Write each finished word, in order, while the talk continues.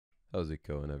How's it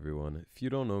going, everyone? If you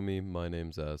don't know me, my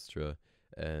name's Astra,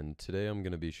 and today I'm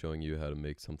going to be showing you how to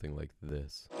make something like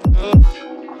this.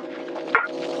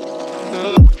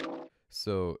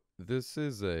 So, this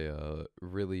is a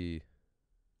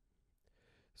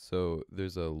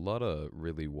there's a lot of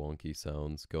really wonky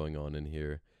sounds going on in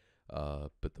here,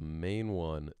 but the main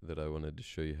one that I wanted to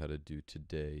show you how to do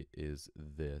today is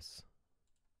this.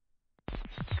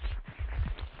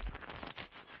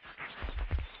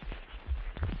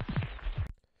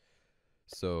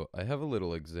 So I have a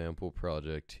little example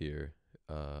project here.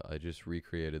 I just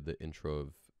recreated the intro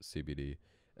of CBD,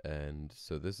 and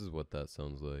so this is what that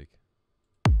sounds like.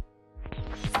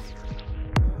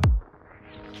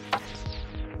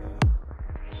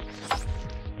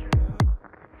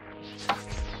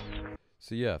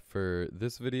 So yeah, for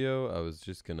this video, I was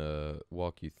just gonna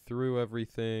walk you through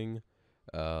everything,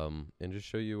 and just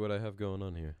show you what I have going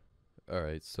on here.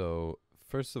 Alright, so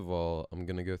first of all, I'm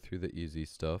gonna go through the easy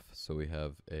stuff. So we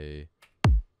have a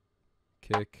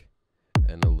kick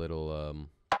and a little,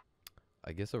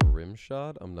 I guess a rim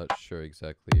shot. I'm not sure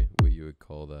exactly what you would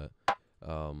call that.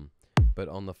 But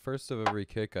on the first of every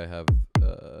kick, I have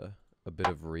a bit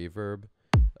of reverb,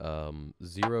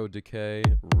 0 decay,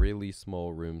 really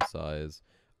small room size,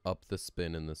 up the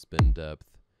spin and the spin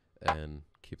depth, and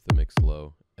keep the mix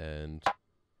low. And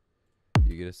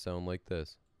you get a sound like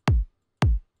this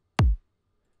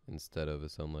instead of a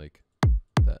sound like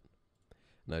that.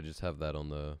 And I just have that on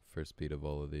the first beat of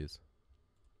all of these.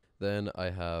 Then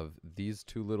I have these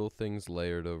two little things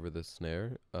layered over the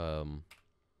snare. I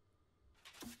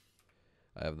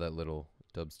have that little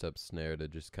dubstep snare to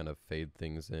just kind of fade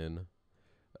things in.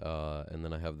 And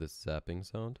then I have this zapping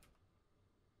sound.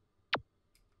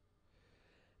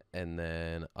 And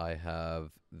then I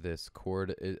have this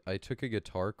chord. I took a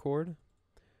guitar chord.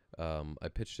 I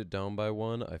pitched it down by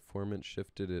 1. I formant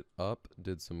shifted it up,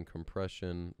 did some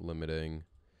compression, limiting.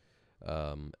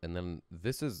 And then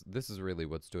this is really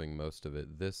what's doing most of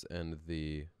it. This and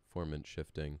the formant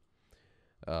shifting.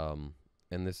 And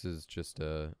this is just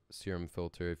a serum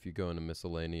filter. If you go into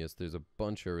miscellaneous, there's a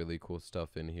bunch of really cool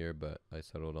stuff in here, but I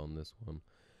settled on this one.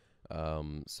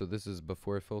 So this is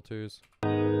before filters,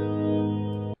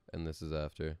 and this is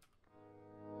after.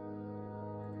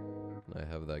 And I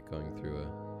have that going through a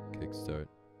kickstart,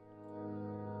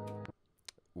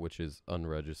 which is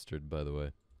unregistered, by the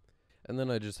way. And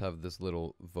then I just have this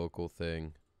little vocal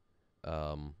thing.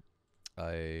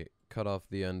 I cut off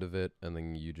the end of it, and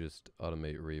then you just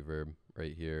automate reverb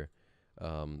right here.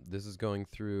 This is going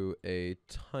through a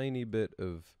tiny bit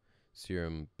of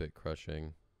serum bit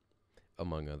crushing,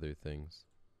 among other things.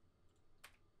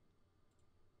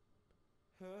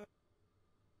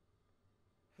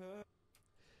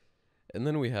 And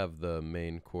then we have the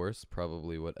main course,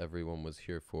 probably what everyone was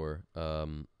here for,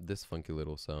 this funky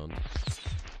little sound.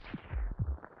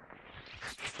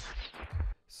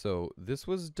 So this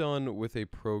was done with a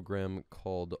program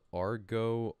called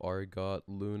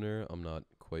ArgotLunar. I'm not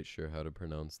quite sure how to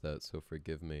pronounce that, so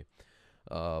forgive me.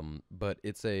 But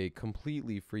it's a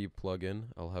completely free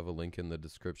plugin. I'll have a link in the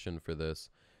description for this.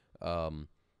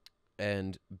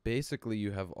 And basically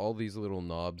you have all these little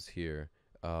knobs here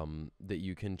that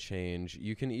you can change.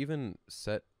 You can even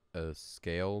set a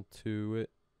scale to it.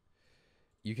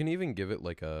 You can even give it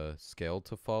like a scale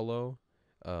to follow.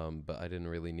 But I didn't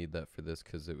really need that for this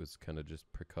because it was kind of just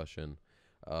percussion.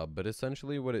 But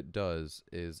essentially what it does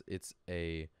is it's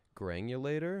a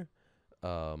granulator,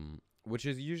 which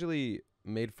is usually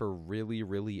made for really,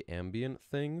 really ambient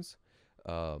things.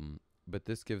 But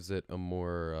this gives it a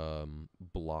more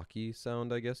blocky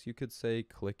sound, I guess you could say,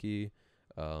 clicky,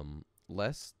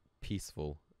 less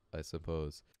peaceful, I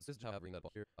suppose. This is how I bring that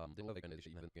here. Really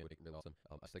awesome.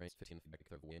 I 15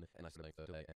 win, and I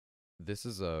this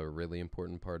is a really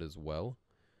important part as well,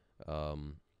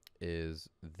 is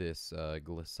this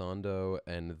glissando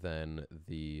and then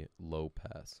the low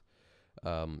pass.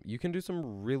 You can do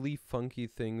some really funky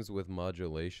things with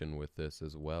modulation with this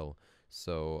as well.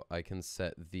 So I can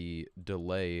set the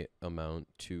delay amount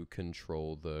to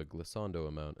control the glissando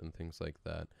amount and things like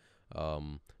that.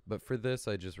 But for this,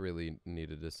 I just really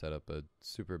needed to set up a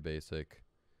super basic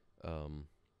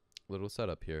little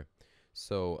setup here.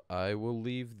 So I will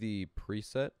leave the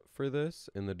preset for this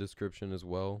in the description as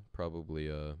well, probably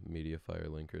a Mediafire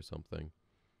link or something.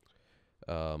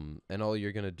 And all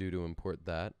you're going to do to import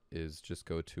that is just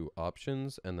go to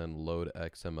options and then load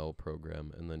XML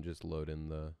program, and then just load in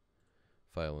the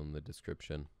file in the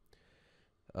description.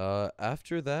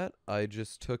 After that, I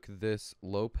just took this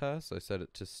low pass, I set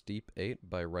it to steep 8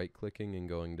 by right clicking and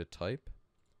going to type,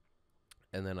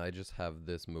 and then I just have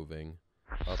this moving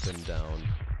up and down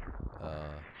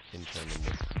in tandem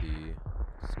with the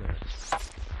snare.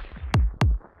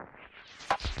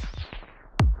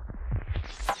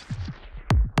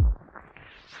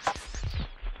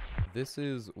 This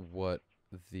is what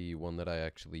the one that I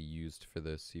actually used for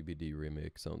the CBD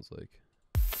remake sounds like.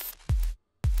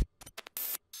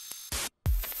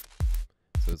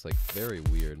 So it's like very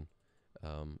weird,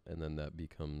 and then that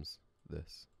becomes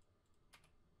this.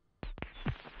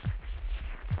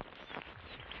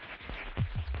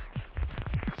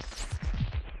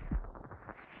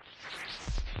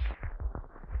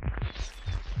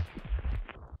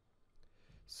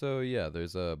 So yeah,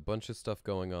 there's a bunch of stuff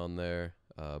going on there,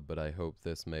 but I hope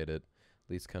this made it at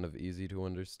least kind of easy to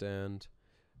understand.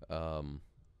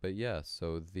 But yeah,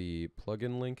 so the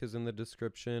plugin link is in the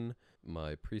description.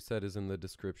 My preset is in the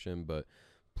description, but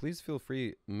please feel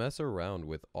free, mess around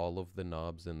with all of the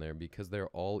knobs in there because they're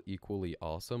all equally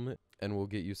awesome and will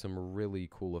get you some really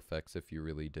cool effects if you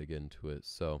really dig into it.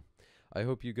 So I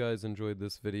hope you guys enjoyed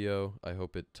this video. I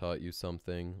hope it taught you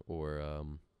something, or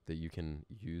that you can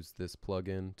use this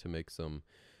plugin to make some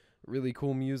really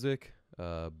cool music.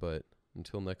 But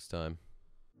until next time.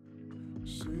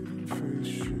 Saving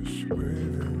face, just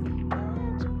waiting,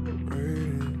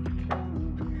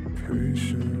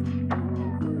 patient.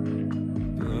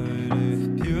 But if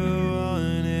you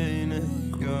wanna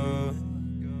go,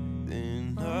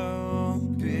 then I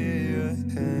won't be a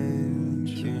hand.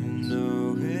 You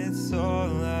know it's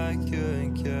all I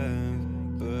could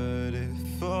give. But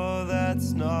if all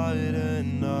that's not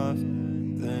enough,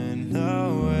 then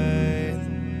I'll wait.